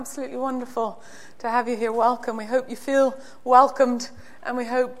Absolutely wonderful to have you here. Welcome. We hope you feel welcomed, and we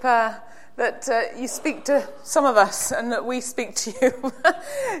hope that you speak to some of us and that we speak to you.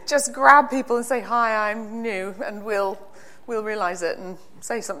 Just grab people and say, "Hi, I'm new," and we'll realize it and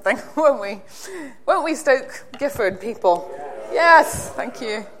say something, won't we? Won't we, Stoke Gifford people? Yes, thank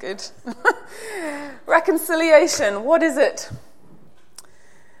you. Good. Reconciliation. What is it?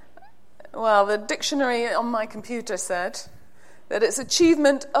 Well, the dictionary on my computer said that it's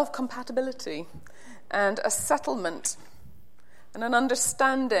achievement of compatibility and a settlement and an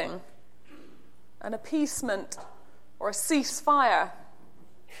understanding, an appeasement or a ceasefire.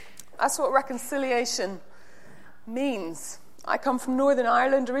 That's what reconciliation means. I come from Northern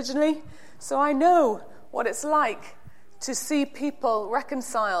Ireland originally, so I know what it's like to see people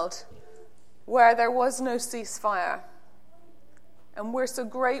reconciled where there was no ceasefire. And we're so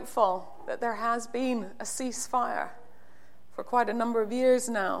grateful that there has been a ceasefire for quite a number of years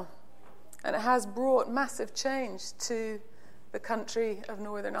now. And it has brought massive change to the country of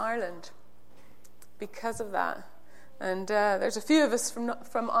Northern Ireland because of that. And there's a few of us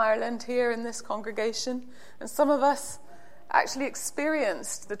from Ireland here in this congregation. And some of us actually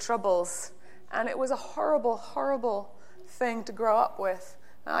experienced the Troubles. And it was a horrible, horrible thing to grow up with.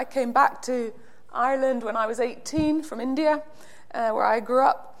 And I came back to Ireland when I was 18 from India, where I grew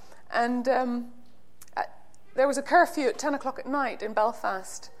up. And there was a curfew at 10 o'clock at night in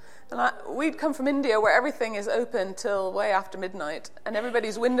Belfast. And we'd come from India where everything is open till way after midnight. And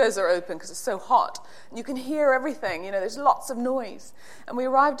everybody's windows are open because it's so hot. And you can hear everything. You know, there's lots of noise. And we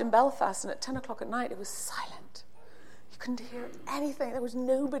arrived in Belfast, and at 10 o'clock at night, it was silent. You couldn't hear anything. There was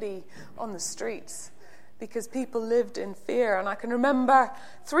nobody on the streets because people lived in fear. And I can remember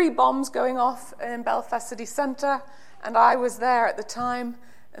 3 bombs going off in Belfast city centre. And I was there at the time.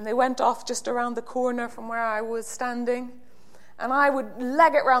 And they went off just around the corner from where I was standing. And I would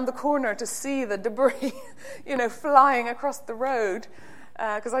leg it round the corner to see the debris, flying across the road,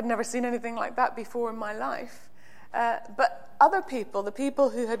 because I'd never seen anything like that before in my life. But other people, the people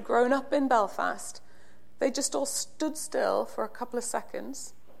who had grown up in Belfast, they just all stood still for a couple of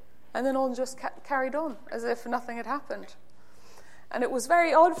seconds, and then all just carried on as if nothing had happened. And it was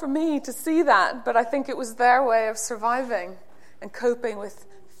very odd for me to see that, but I think it was their way of surviving and coping with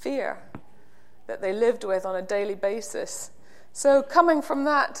fear that they lived with on a daily basis. So coming from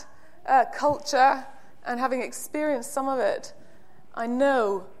that culture and having experienced some of it, I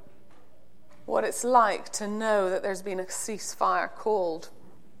know what it's like to know that there's been a ceasefire called.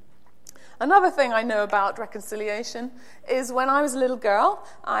 Another thing I know about reconciliation is when I was a little girl,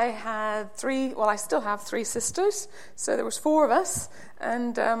 I had I still have 3 sisters, so there was 4 of us,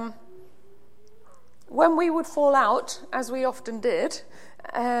 and when we would fall out, as we often did,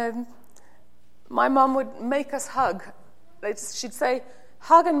 my mum would make us hug. She'd say,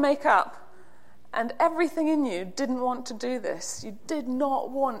 "Hug and make up." And everything in you didn't want to do this. You did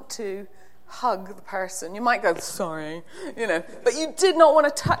not want to hug the person. You might go, "Sorry," but you did not want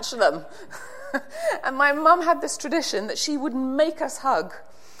to touch them. And my mum had this tradition that she would make us hug.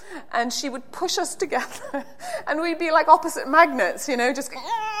 And she would push us together. And we'd be like opposite magnets, just...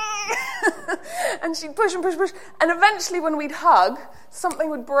 And she'd push and push and push. And eventually when we'd hug, something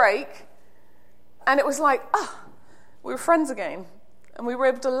would break. And it was like, we were friends again. And we were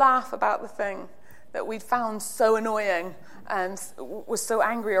able to laugh about the thing that we'd found so annoying and was so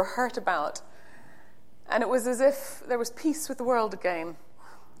angry or hurt about. And it was as if there was peace with the world again.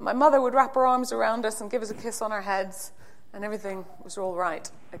 My mother would wrap her arms around us and give us a kiss on our heads, and everything was all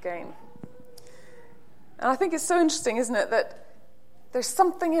right again. And I think it's so interesting, isn't it, that there's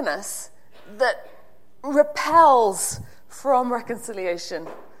something in us that repels from reconciliation.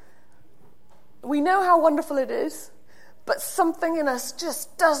 We know how wonderful it is, but something in us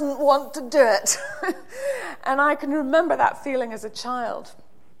just doesn't want to do it. And I can remember that feeling as a child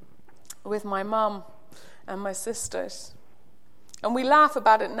with my mum and my sisters. And we laugh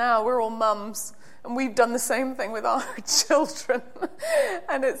about it now. We're all mums, and we've done the same thing with our children.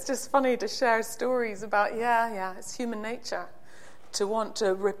 And it's just funny to share stories about, it's human nature to want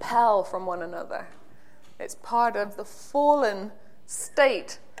to repel from one another. It's part of the fallen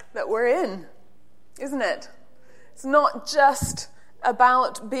state that we're in, isn't it? It's not just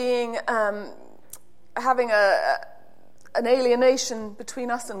about being having an alienation between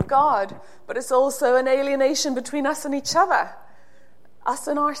us and God, but it's also an alienation between us and each other, us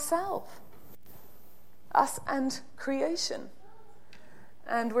and ourselves, us and creation.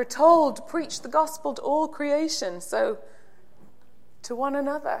 And we're told to preach the gospel to all creation, so to one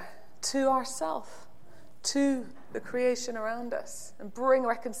another, to ourselves, to the creation around us, and bring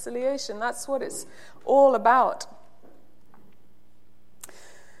reconciliation. That's what it's all about.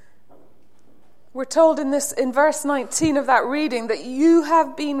 We're told in verse 19 of that reading that you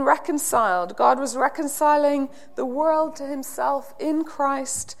have been reconciled. God was reconciling the world to himself in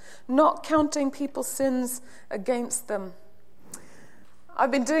Christ, not counting people's sins against them.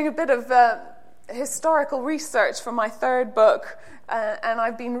 I've been doing a bit of historical research for my third book, and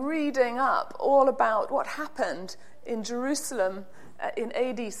I've been reading up all about what happened in Jerusalem in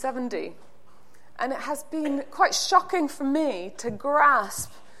AD 70. And it has been quite shocking for me to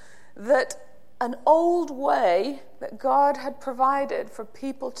grasp that an old way that God had provided for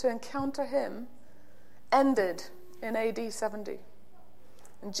people to encounter him ended in AD 70.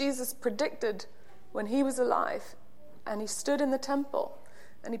 And Jesus predicted when he was alive, and he stood in the temple,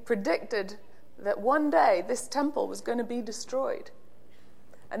 and he predicted that one day this temple was going to be destroyed.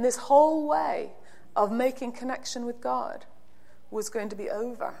 And this whole way of making connection with God was going to be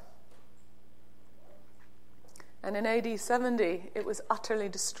over. And in AD 70, it was utterly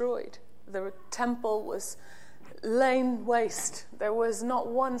destroyed. The temple was laid waste. There was not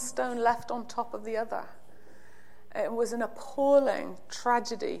one stone left on top of the other. It was an appalling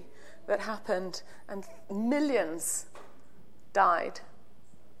tragedy that happened, and millions died.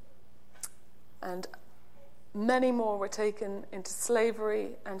 And many more were taken into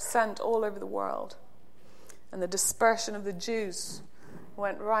slavery and sent all over the world. And the dispersion of the Jews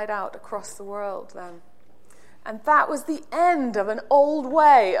went right out across the world then. And that was the end of an old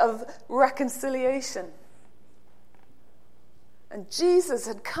way of reconciliation. And Jesus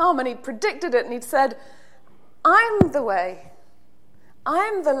had come and he'd predicted it, and he'd said, I'm the way.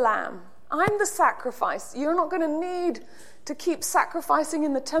 I'm the lamb. I'm the sacrifice. You're not going to need to keep sacrificing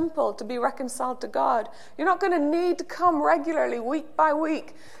in the temple to be reconciled to God. You're not going to need to come regularly, week by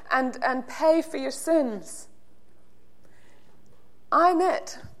week, and pay for your sins. I'm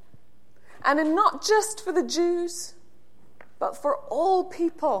it. And not just for the Jews, but for all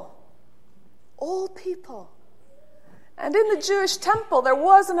people. All people. And in the Jewish temple, there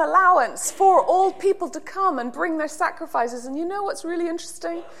was an allowance for all people to come and bring their sacrifices. And you know what's really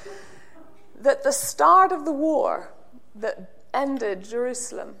interesting? That the start of the war that ended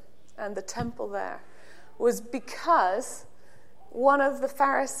Jerusalem and the temple there was because one of the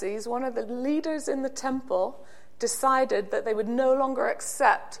Pharisees, one of the leaders in the temple, decided that they would no longer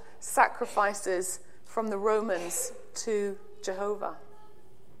accept sacrifices from the Romans to Jehovah.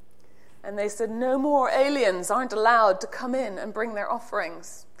 And they said no more aliens aren't allowed to come in and bring their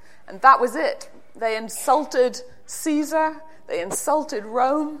offerings. And that was it. They insulted Caesar, they insulted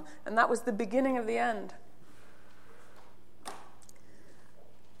Rome, and that was the beginning of the end.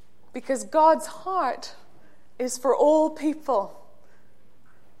 Because God's heart is for all people.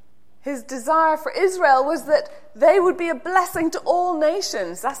 His desire for Israel was that they would be a blessing to all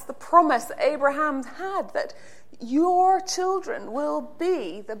nations. That's the promise that Abraham had, that your children will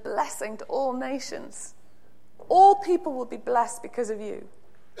be the blessing to all nations. All people will be blessed because of you.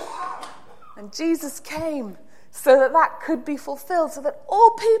 And Jesus came so that that could be fulfilled, so that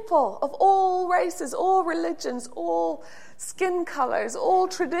all people of all races, all religions, all skin colors, all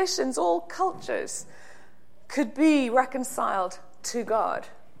traditions, all cultures could be reconciled to God.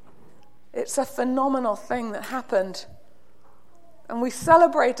 It's a phenomenal thing that happened. And we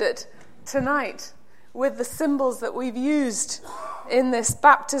celebrate it tonight with the symbols that we've used in this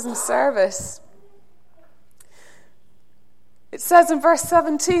baptism service. It says in verse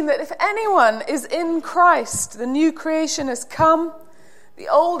 17 that if anyone is in Christ, the new creation has come, the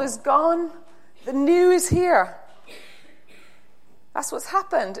old is gone, the new is here. That's what's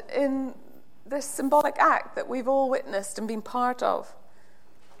happened in this symbolic act that we've all witnessed and been part of.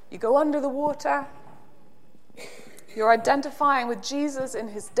 You go under the water. You're identifying with Jesus in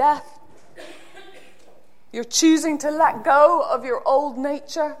his death. You're choosing to let go of your old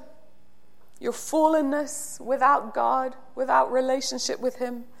nature, your fallenness without God, without relationship with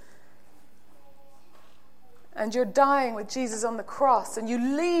him. And you're dying with Jesus on the cross, and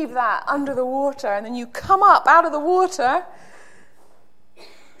you leave that under the water, and then you come up out of the water,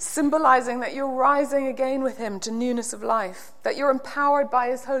 symbolizing that you're rising again with him to newness of life, that you're empowered by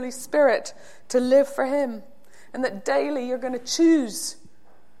his Holy Spirit to live for him, and that daily you're going to choose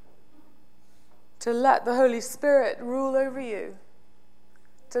to let the Holy Spirit rule over you,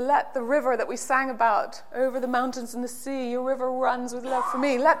 to let the river that we sang about over the mountains and the sea, your river runs with love for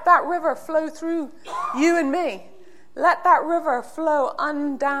me, let that river flow through you and me. Let that river flow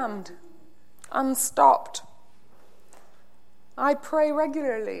undammed, unstopped. I pray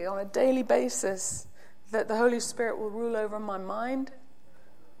regularly on a daily basis that the Holy Spirit will rule over my mind,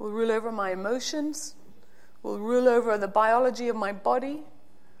 will rule over my emotions, will rule over the biology of my body,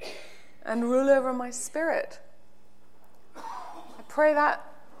 and rule over my spirit. I pray that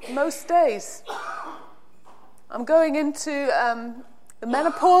most days. I'm going into the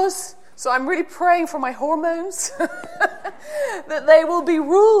menopause, so I'm really praying for my hormones, that they will be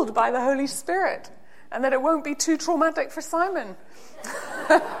ruled by the Holy Spirit, and that it won't be too traumatic for Simon.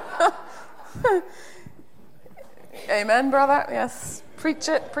 Amen, brother? Yes. Preach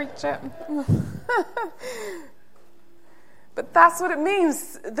it, preach it. But that's what it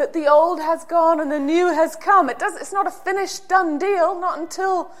means, that the old has gone and the new has come. It's not a finished, done deal, not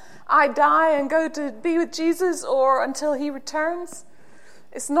until I die and go to be with Jesus or until he returns.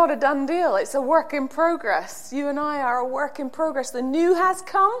 It's not a done deal. It's a work in progress. You and I are a work in progress. The new has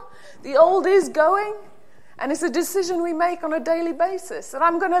come. The old is going. And it's a decision we make on a daily basis. And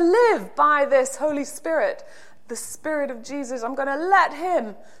I'm going to live by this Holy Spirit, the Spirit of Jesus. I'm going to let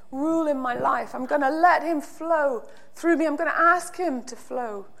him rule in my life. I'm going to let him flow through me. I'm going to ask him to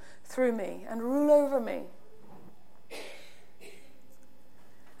flow through me and rule over me.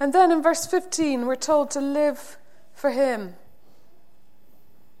 And then in verse 15, we're told to live for him.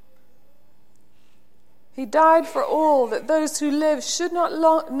 He died for all, that those who live should no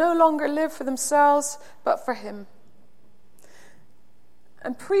longer live for themselves, but for him.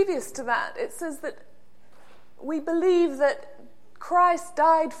 And previous to that, it says that we believe that Christ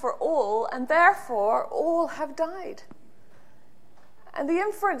died for all, and therefore all have died. And the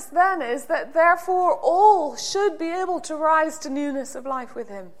inference then is that therefore all should be able to rise to newness of life with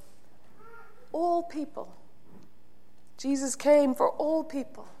him. All people. Jesus came for all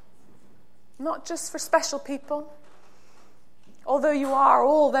people. Not just for special people, although you are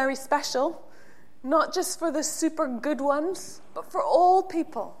all very special. Not just for the super good ones, but for all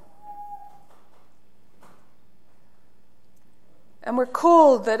people. And we're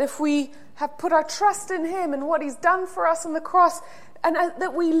called that if we have put our trust in him and what he's done for us on the cross, and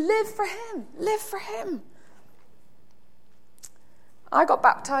that we live for him. Live for him. I got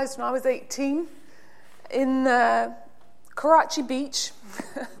baptized when I was 18 in Karachi Beach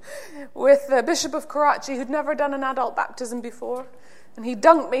with the Bishop of Karachi, who'd never done an adult baptism before. And he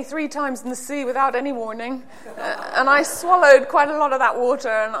dunked me 3 times in the sea without any warning. And I swallowed quite a lot of that water,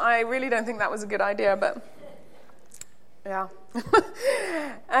 and I really don't think that was a good idea, but yeah.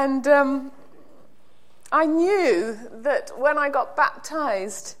 And I knew that when I got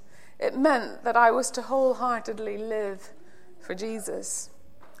baptized, it meant that I was to wholeheartedly live for Jesus.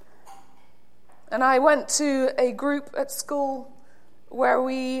 And I went to a group at school where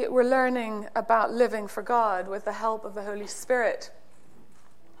we were learning about living for God with the help of the Holy Spirit.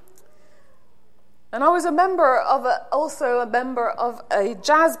 And I was also a member of a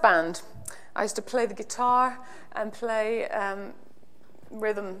jazz band. I used to play the guitar and play the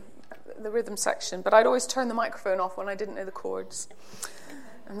rhythm section, but I'd always turn the microphone off when I didn't know the chords,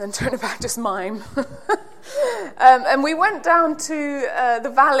 and then turn it back, just mime. And we went down to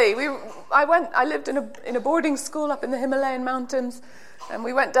the valley. I lived in a boarding school up in the Himalayan mountains, and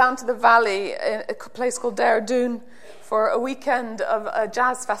we went down to the valley in a place called Dehradun for a weekend of a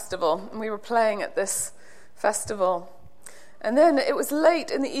jazz festival, and we were playing at this festival. And then it was late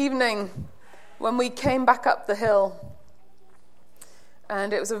in the evening when we came back up the hill,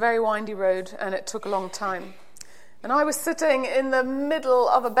 and it was a very windy road, and it took a long time. And I was sitting in the middle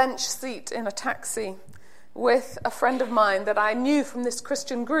of a bench seat in a taxi with a friend of mine that I knew from this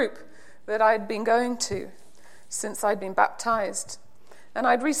Christian group that I'd been going to since I'd been baptized. And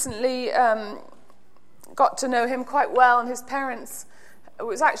I'd recently got to know him quite well, and his parents, it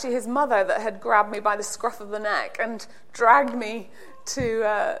was actually his mother that had grabbed me by the scruff of the neck and dragged me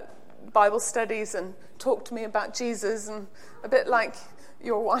to Bible studies and talked to me about Jesus, and a bit like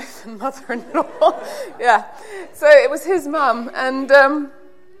your wife and mother-in-law. Yeah. So it was his mum, and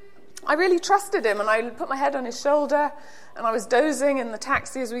I really trusted him, and I put my head on his shoulder, and I was dozing in the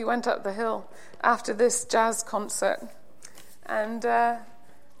taxi as we went up the hill after this jazz concert. And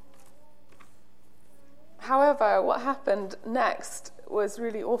however, what happened next was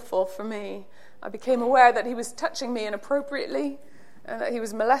really awful for me. I became aware that he was touching me inappropriately and that he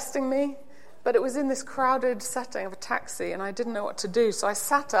was molesting me, but it was in this crowded setting of a taxi, and I didn't know what to do. So I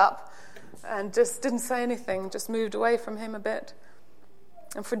sat up and just didn't say anything, just moved away from him a bit.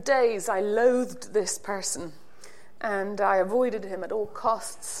 And for days I loathed this person, and I avoided him at all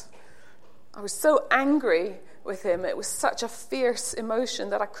costs. I was so angry with him. It was such a fierce emotion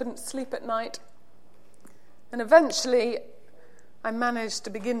that I couldn't sleep at night. And eventually I managed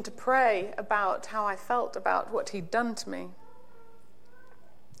to begin to pray about how I felt about what he'd done to me.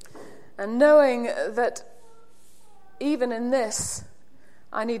 And knowing that even in this,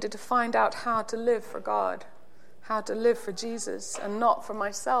 I needed to find out how to live for God, how to live for Jesus and not for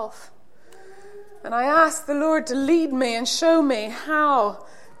myself. And I asked the Lord to lead me and show me how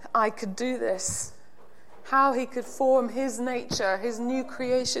I could do this. how he could form his nature, his new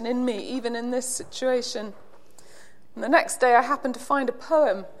creation in me, even in this situation. And the next day I happened to find a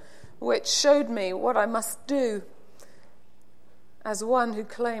poem which showed me what I must do as one who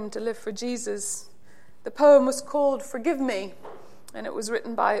claimed to live for Jesus. The poem was called Forgive Me, and it was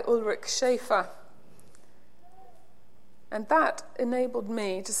written by Ulrich Schaefer. And that enabled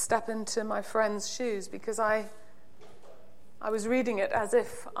me to step into my friend's shoes, because I was reading it as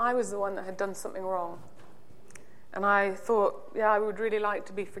if I was the one that had done something wrong. And I thought, I would really like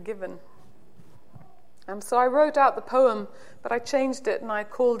to be forgiven. And so I wrote out the poem, but I changed it and I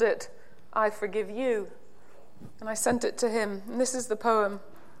called it I Forgive You. And I sent it to him. And this is the poem.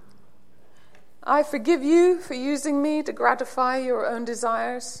 I forgive you for using me to gratify your own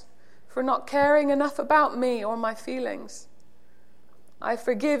desires, for not caring enough about me or my feelings. I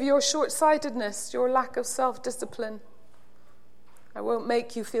forgive your short-sightedness, your lack of self-discipline. I won't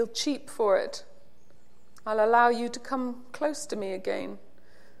make you feel cheap for it. I'll allow you to come close to me again,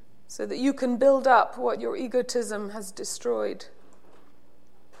 so that you can build up what your egotism has destroyed.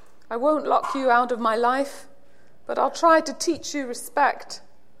 I won't lock you out of my life, but I'll try to teach you respect,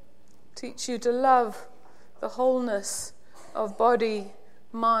 teach you to love the wholeness of body,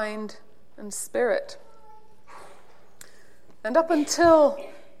 mind, and spirit. And up until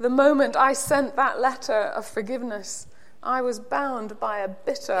the moment I sent that letter of forgiveness, I was bound by a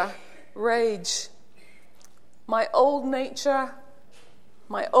bitter rage. My old nature,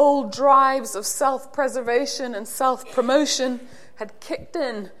 my old drives of self-preservation and self-promotion had kicked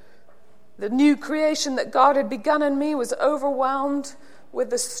in. The new creation that God had begun in me was overwhelmed with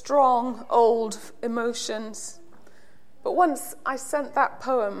the strong old emotions. But once I sent that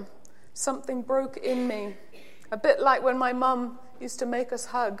poem, something broke in me, a bit like when my mum used to make us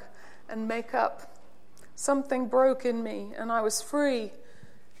hug and make up. Something broke in me, and I was free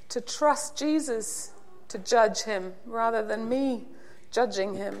to trust Jesus to judge him rather than me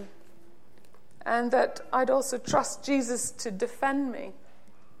judging him. And that I'd also trust Jesus to defend me.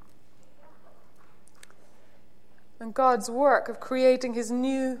 And God's work of creating his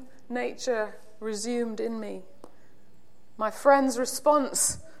new nature resumed in me. My friend's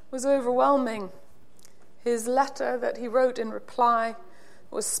response was overwhelming. His letter that he wrote in reply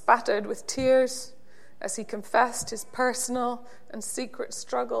was spattered with tears as he confessed his personal and secret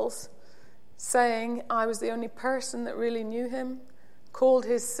struggles, saying I was the only person that really knew him, called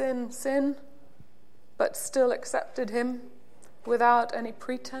his sin, but still accepted him without any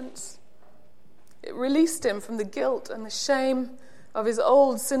pretense. It released him from the guilt and the shame of his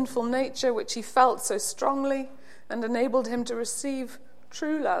old sinful nature, which he felt so strongly, and enabled him to receive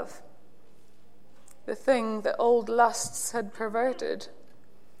true love, the thing that old lusts had perverted.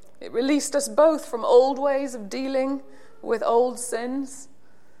 It released us both from old ways of dealing with old sins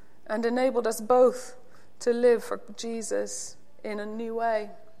and enabled us both to live for Jesus in a new way.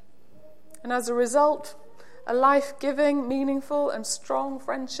 And as a result, a life-giving, meaningful, and strong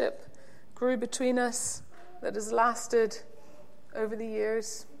friendship grew between us that has lasted over the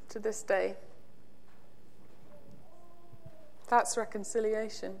years to this day. That's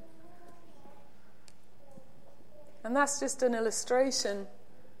reconciliation. And that's just an illustration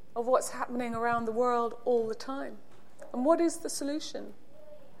of what's happening around the world all the time. And what is the solution?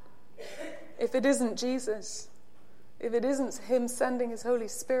 If it isn't Jesus, if it isn't him sending his Holy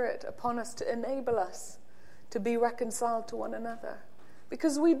Spirit upon us to enable us to be reconciled to one another.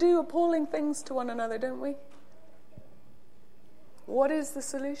 Because we do appalling things to one another, don't we? What is the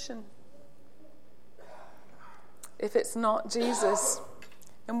solution? If it's not Jesus.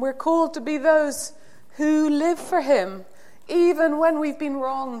 And we're called to be those who live for him, even when we've been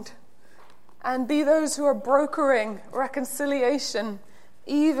wronged, and be those who are brokering reconciliation,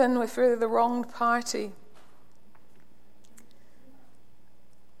 even if we're the wronged party.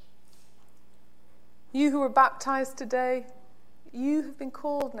 You who were baptized today, you have been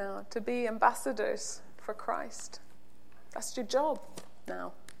called now to be ambassadors for Christ. That's your job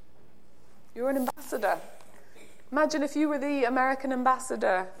now. You're an ambassador. Imagine if you were the American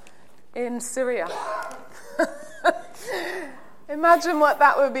ambassador in Syria. Imagine what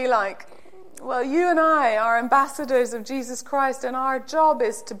that would be like. Well, you and I are ambassadors of Jesus Christ, and our job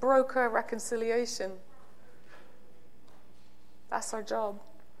is to broker reconciliation. That's our job.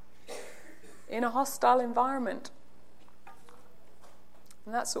 In a hostile environment.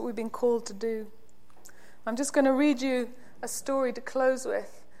 And that's what we've been called to do. I'm just going to read you a story to close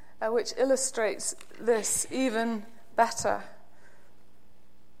with, which illustrates this even better.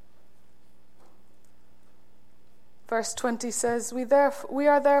 Verse 20 says, We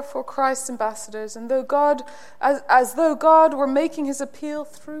are therefore Christ's ambassadors, and though God, as though God were making his appeal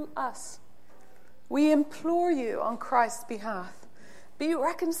through us, We implore you on Christ's behalf, be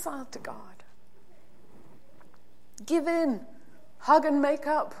reconciled to God. Give in, hug and make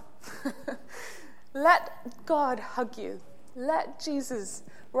up. Let God hug you. Let Jesus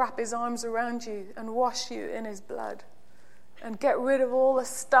wrap his arms around you and wash you in his blood and get rid of all the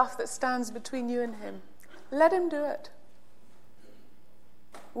stuff that stands between you and him. Let him do it.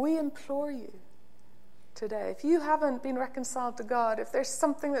 We implore you today. If you haven't been reconciled to God, if there's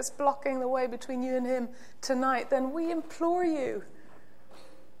something that's blocking the way between you and him tonight, then we implore you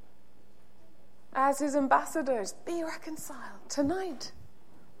as his ambassadors, be reconciled tonight.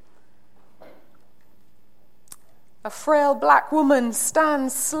 A frail black woman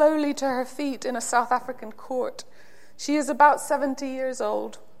stands slowly to her feet in a South African court. She is about 70 years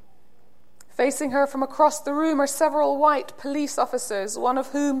old. Facing her from across the room are several white police officers, one of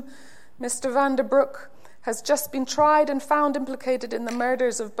whom, Mr. van der Broek, has just been tried and found implicated in the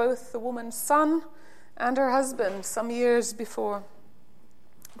murders of both the woman's son and her husband some years before.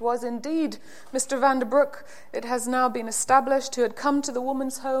 It was indeed Mr. van der Broek, it has now been established, who had come to the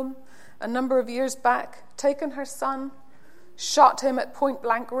woman's home a number of years back, taken her son, shot him at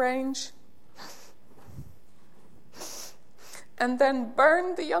point-blank range, and then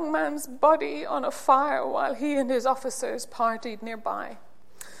burned the young man's body on a fire while he and his officers partied nearby.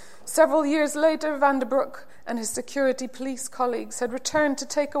 Several years later, van der Broek and his security police colleagues had returned to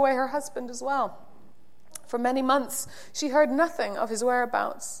take away her husband as well. For many months, she heard nothing of his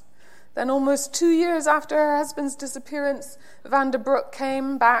whereabouts. Then, almost 2 years after her husband's disappearance, van der Broek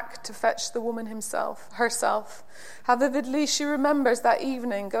came back to fetch the woman herself. How vividly she remembers that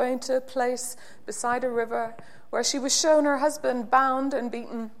evening, going to a place beside a river where she was shown her husband bound and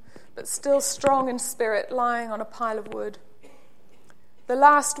beaten, but still strong in spirit, lying on a pile of wood. The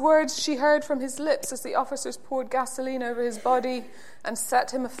last words she heard from his lips as the officers poured gasoline over his body and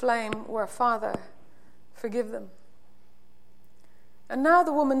set him aflame were, "Father, forgive them." And now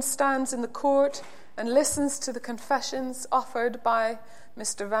the woman stands in the court and listens to the confessions offered by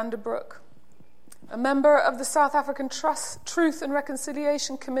Mr. van der Broek. A member of the South African Truth and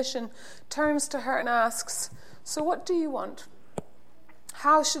Reconciliation Commission turns to her and asks, "So what do you want?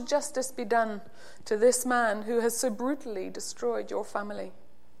 How should justice be done to this man who has so brutally destroyed your family?"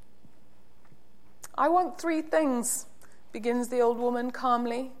 "I want 3 things," begins the old woman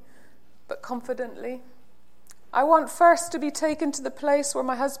calmly but confidently. "I want first to be taken to the place where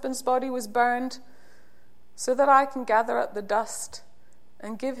my husband's body was burned so that I can gather up the dust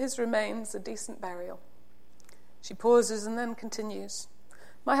and give his remains a decent burial." She pauses and then continues.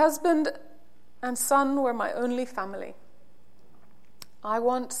 "My husband and son were my only family. I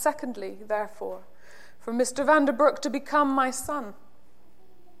want, secondly, therefore, for Mr. van der Broek to become my son.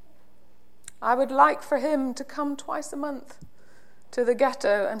 I would like for him to come twice a month to the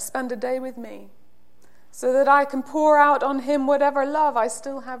ghetto and spend a day with me, so that I can pour out on him whatever love I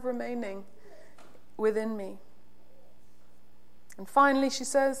still have remaining within me. And finally," she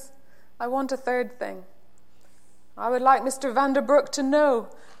says, "I want a third thing. I would like Mr. van der Broek to know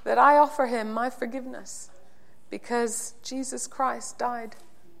that I offer him my forgiveness because Jesus Christ died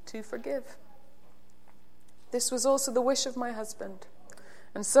to forgive. This was also the wish of my husband.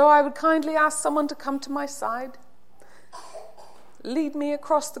 And so I would kindly ask someone to come to my side, lead me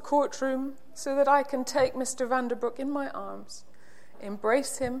across the courtroom so that I can take Mr. van der Broek in my arms,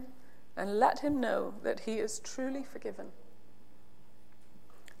 embrace him, and let him know that he is truly forgiven."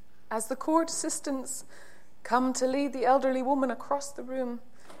 As the court assistants come to lead the elderly woman across the room,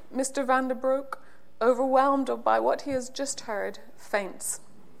 Mr. van der Broek, overwhelmed by what he has just heard, faints.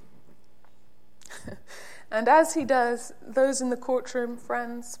 And as he does, those in the courtroom,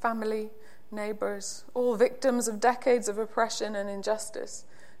 friends, family, neighbors, all victims of decades of oppression and injustice,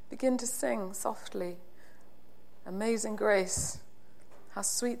 begin to sing softly, "Amazing grace, how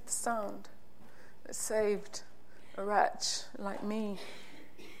sweet the sound that saved a wretch like me."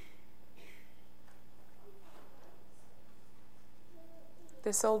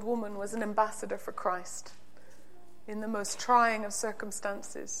 This old woman was an ambassador for Christ in the most trying of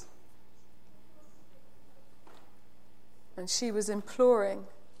circumstances. And she was imploring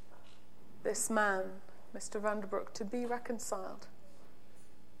this man, Mr. van der Broek, to be reconciled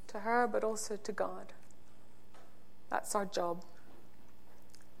to her, but also to God. That's our job.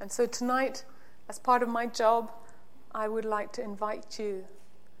 And so tonight, as part of my job, I would like to invite you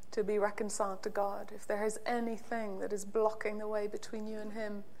to be reconciled to God. If there is anything that is blocking the way between you and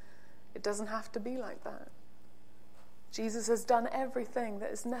him, it doesn't have to be like that. Jesus has done everything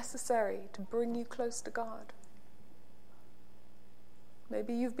that is necessary to bring you close to God.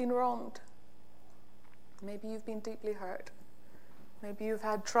 Maybe you've been wronged. Maybe you've been deeply hurt. Maybe you've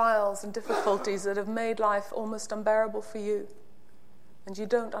had trials and difficulties that have made life almost unbearable for you, and you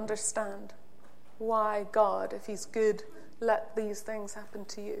don't understand why God, if he's good, let these things happen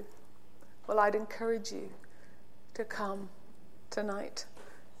to you. Well, I'd encourage you to come tonight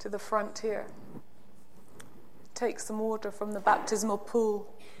to the front here. Take some water from the baptismal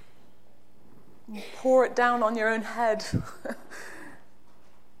pool. And pour it down on your own head.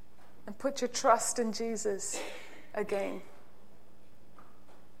 And put your trust in Jesus again.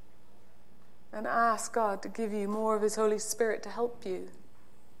 And ask God to give you more of his Holy Spirit to help you,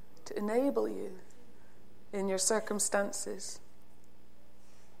 to enable you in your circumstances.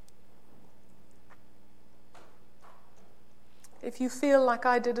 If you feel like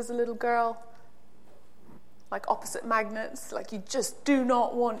I did as a little girl, like opposite magnets, like you just do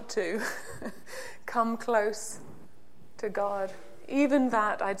not want to come close to God, even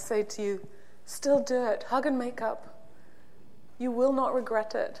that, I'd say to you, still do it. Hug and make up. You will not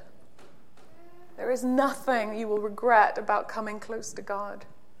regret it. There is nothing you will regret about coming close to God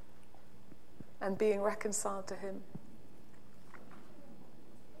and being reconciled to him.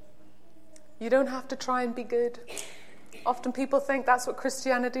 You don't have to try and be good. Often people think that's what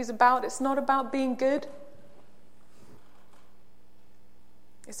Christianity is about. It's not about being good.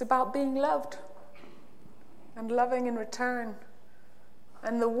 It's about being loved and loving in return.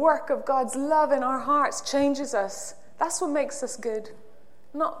 And the work of God's love in our hearts changes us. That's what makes us good,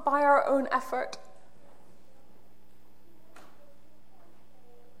 not by our own effort.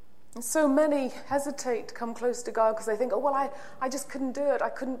 And so many hesitate to come close to God because they think, oh, well, I just couldn't do it. I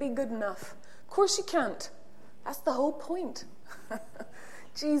couldn't be good enough. Of course you can't. That's the whole point.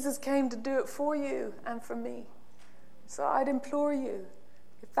 Jesus came to do it for you and for me. So I'd implore you,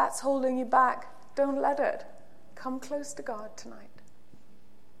 if that's holding you back, don't let it. Come close to God tonight.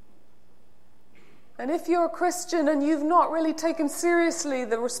 And if you're a Christian and you've not really taken seriously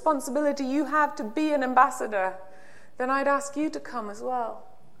the responsibility you have to be an ambassador, then I'd ask you to come as well.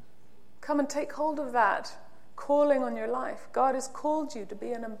 Come and take hold of that calling on your life. God has called you to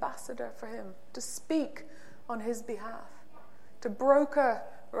be an ambassador for him, to speak on his behalf, to broker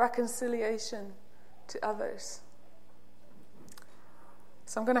reconciliation to others.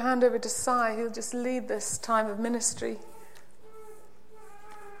 So I'm going to hand over to Sai, who'll just lead this time of ministry.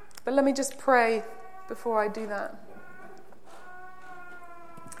 But let me just pray before I do that.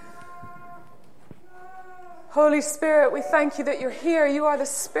 Holy Spirit, we thank you that you're here. You are the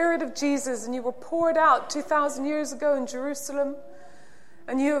Spirit of Jesus, and you were poured out 2,000 years ago in Jerusalem.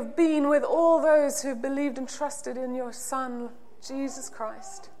 And you have been with all those who have believed and trusted in your Son, Jesus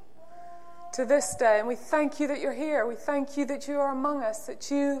Christ, to this day. And we thank you that you're here. We thank you that you are among us, that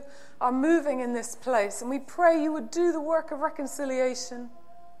you are moving in this place. And we pray you would do the work of reconciliation.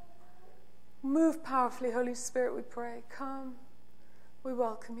 Move powerfully, Holy Spirit, we pray. Come. We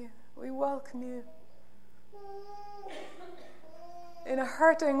welcome you. We welcome you. In a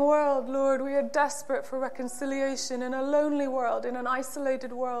hurting world, Lord, we are desperate for reconciliation. In a lonely world, in an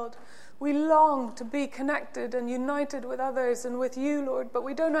isolated world, we long to be connected and united with others and with you, Lord, but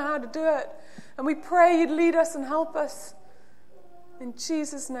we don't know how to do it. And we pray you'd lead us and help us. In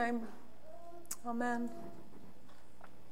Jesus' name, amen.